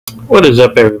What is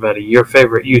up, everybody? Your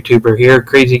favorite YouTuber here,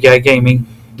 Crazy Guy Gaming.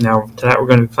 Now, tonight we're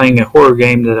going to be playing a horror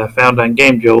game that I found on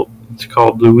GameJolt. It's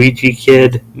called Luigi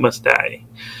Kid Must Die.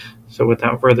 So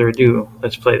without further ado,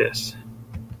 let's play this.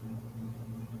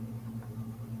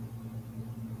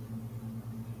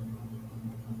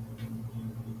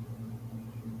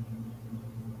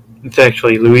 It's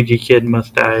actually Luigi Kid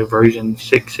Must Die version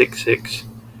 666.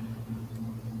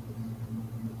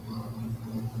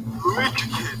 Luigi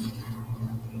Kid,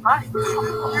 I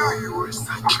knew you were such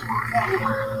a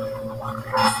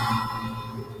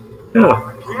Oh,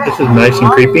 this is nice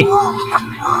and creepy.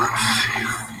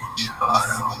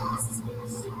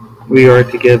 We are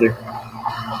together.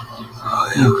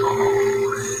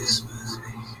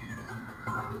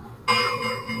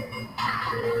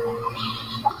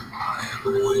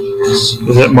 Is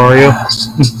that Mario?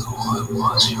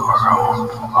 Was your own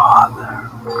father.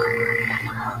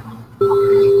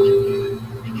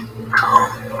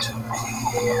 Come to me.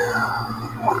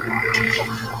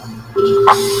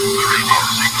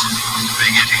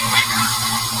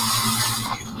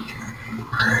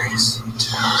 Praise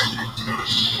eternity.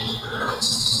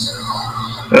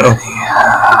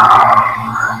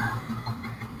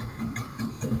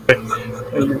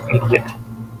 Idiot.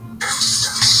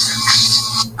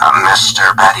 Mr.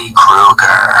 Betty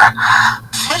Kruger.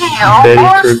 Video Betty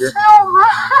Kruger.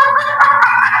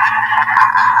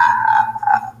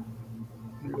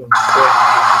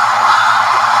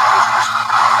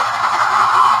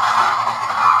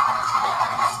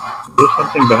 There's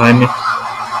something behind me.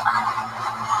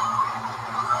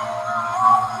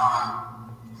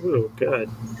 Oh, God.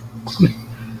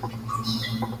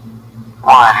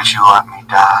 Why did you let me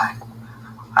die?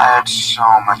 I had so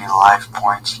many life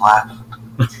points left.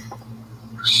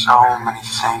 So many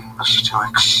things to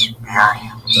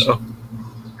experience. Uh-oh.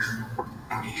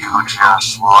 And you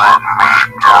just let me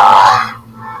die.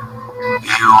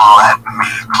 You let me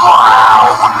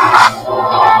drown.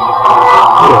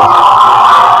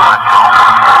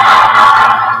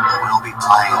 We'll be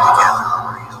playing together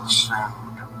real soon.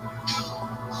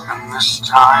 And this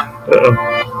time, Uh-oh.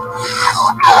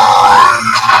 you'll die.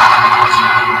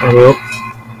 I will.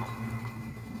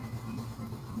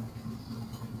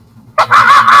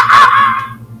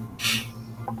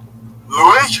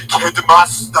 Luigi Kid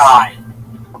must die.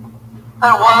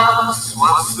 There was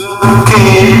a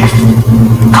kid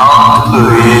called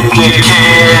Luigi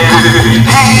Kid.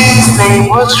 His name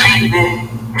was Rene,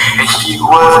 and he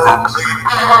was a clean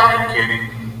kid.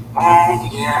 And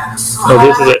yes, Oh,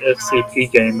 this is an FCP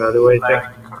game, by the way, too.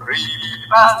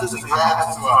 fast as a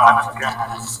gas to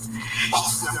gas.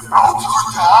 He's about to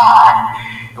die.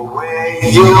 Where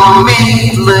you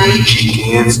meet Luigi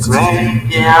Kid's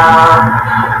graveyard.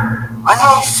 When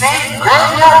you say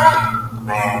graveyard,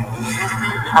 man,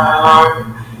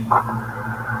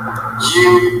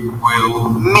 you will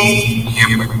meet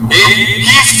him in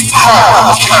his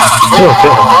house.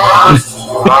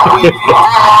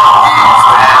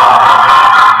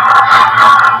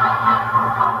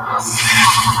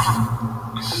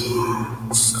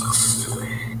 So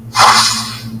silly.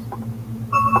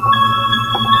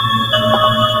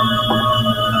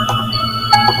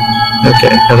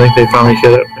 Okay, I think they finally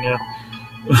shut up for now.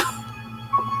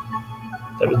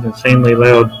 That was insanely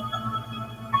loud.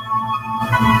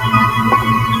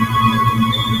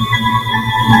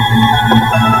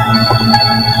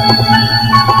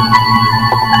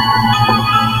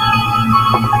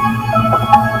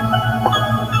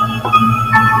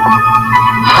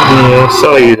 Yeah, I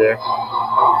saw you there.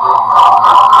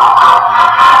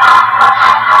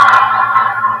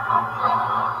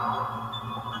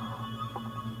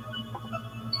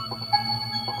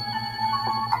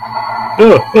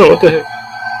 Oh, what the heck?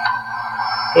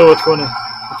 Oh, what's going on?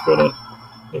 What's going on?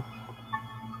 Oh,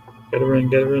 gotta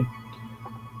run.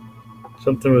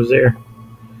 Something was there.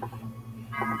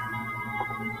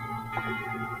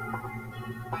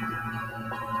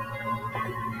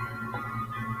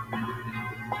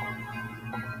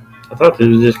 I thought this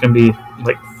was just gonna be,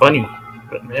 like, funny,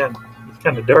 but man, it's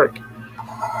kind of dark.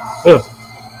 Oh.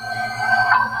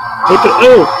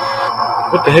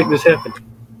 What the heck just happened?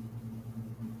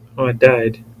 Oh, I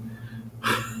died.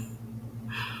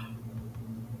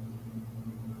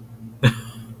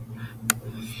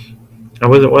 I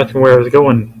wasn't watching where I was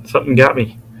going. Something got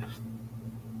me.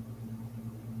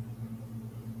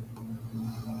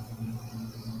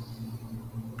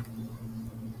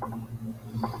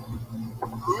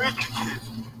 Luigi Kid,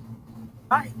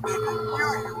 I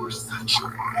knew you were such a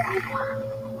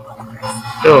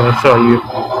Oh, I saw you.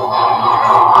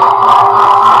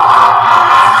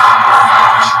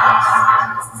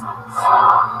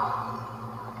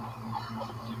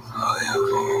 I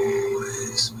have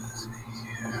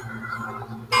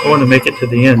I want to make it to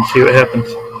the end, see what happens.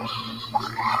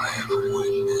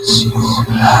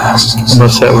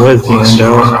 Unless that was the end, I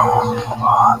don't know.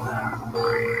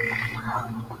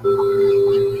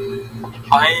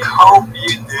 I hope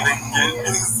you didn't get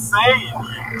insane.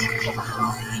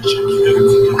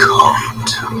 Come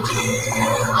to me,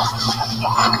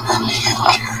 and you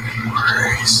can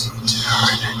embrace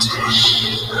eternity.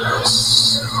 There's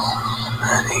so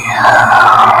many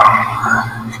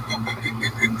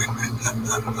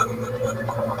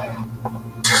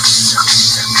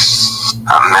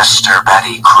Mr.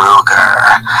 Betty Kruger.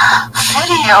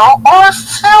 Video or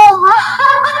film?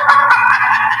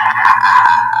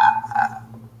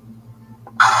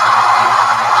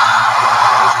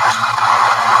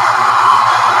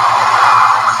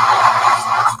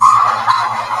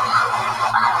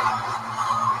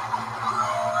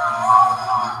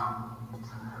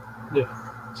 Yeah.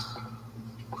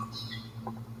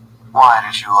 Why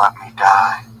did you let me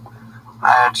die? I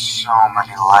had so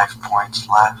many life points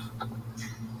left.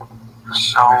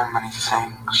 So many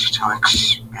things to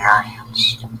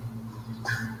experience.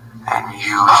 And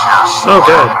you just Oh,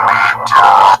 let me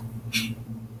die.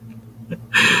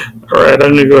 Alright,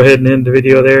 I'm going to go ahead and end the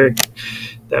video there.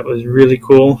 That was really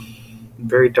cool.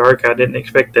 Very dark. I didn't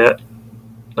expect that.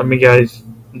 Let me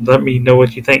know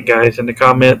what you think, guys, in the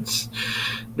comments.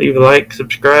 Leave a like,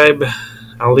 subscribe.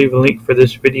 I'll leave a link for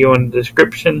this video in the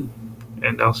description.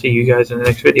 And I'll see you guys in the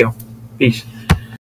next video. Peace.